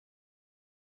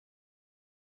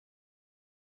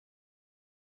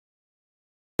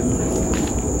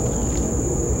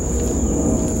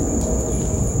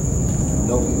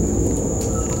Nope.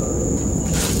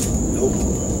 Nope.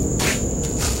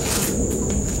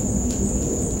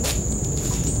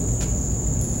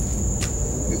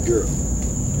 Good girl.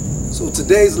 So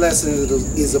today's lesson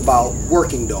is about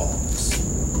working dogs.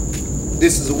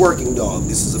 This is a working dog.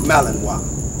 This is a Malinois.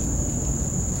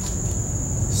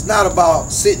 It's not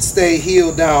about sit, stay,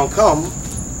 heel, down, come.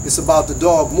 It's about the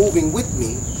dog moving with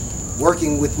me,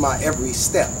 working with my every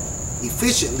step,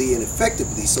 efficiently and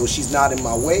effectively, so she's not in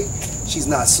my way, she's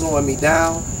not slowing me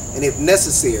down, and if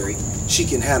necessary, she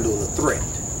can handle a threat.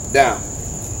 Down.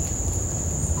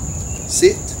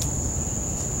 Sit.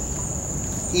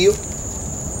 Heel.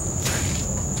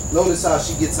 Notice how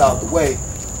she gets out the way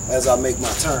as I make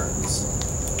my turns.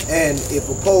 And if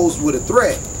opposed with a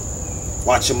threat,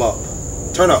 watch him up.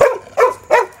 Turn up.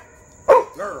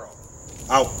 Girl.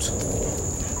 Out.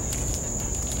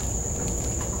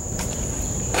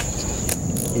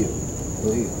 Heel.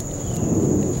 Go heel.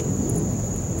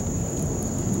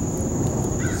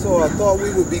 So I thought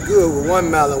we would be good with one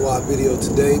Malinois video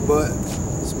today, but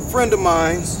some friend of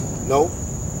mine's,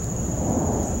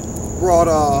 brought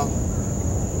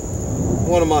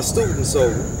one of my students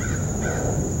over.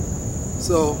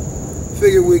 So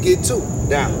figured we'd get two.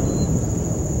 Down.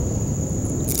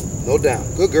 No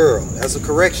down. Good girl. That's a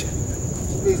correction.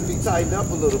 Needs to be tightened up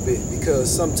a little bit because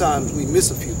sometimes we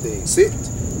miss a few things. Sit.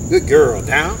 Good girl.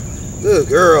 Down. Good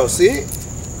girl. Sit.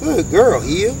 Good girl.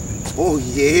 Heel. Oh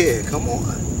yeah. Come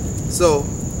on. So,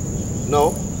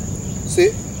 no.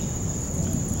 Sit.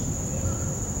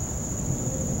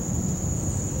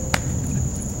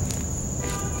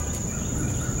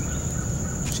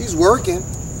 She's working,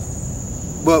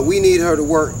 but we need her to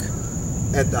work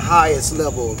at the highest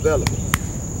level available.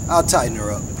 I'll tighten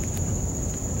her up.